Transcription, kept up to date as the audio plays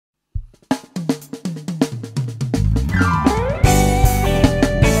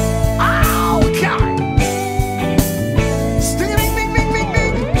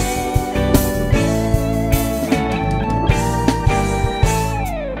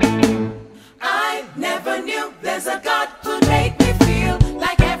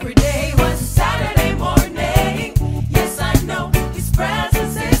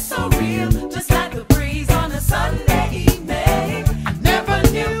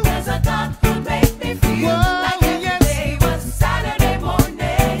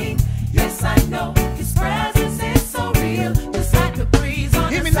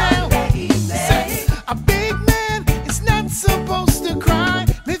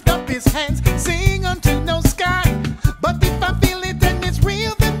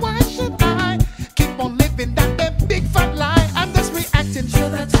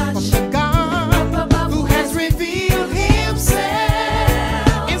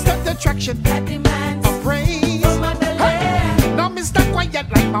affection, that demands a praise. Hey, now Mr. Quiet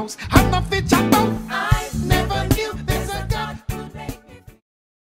like mouse, I'm not fit chat out.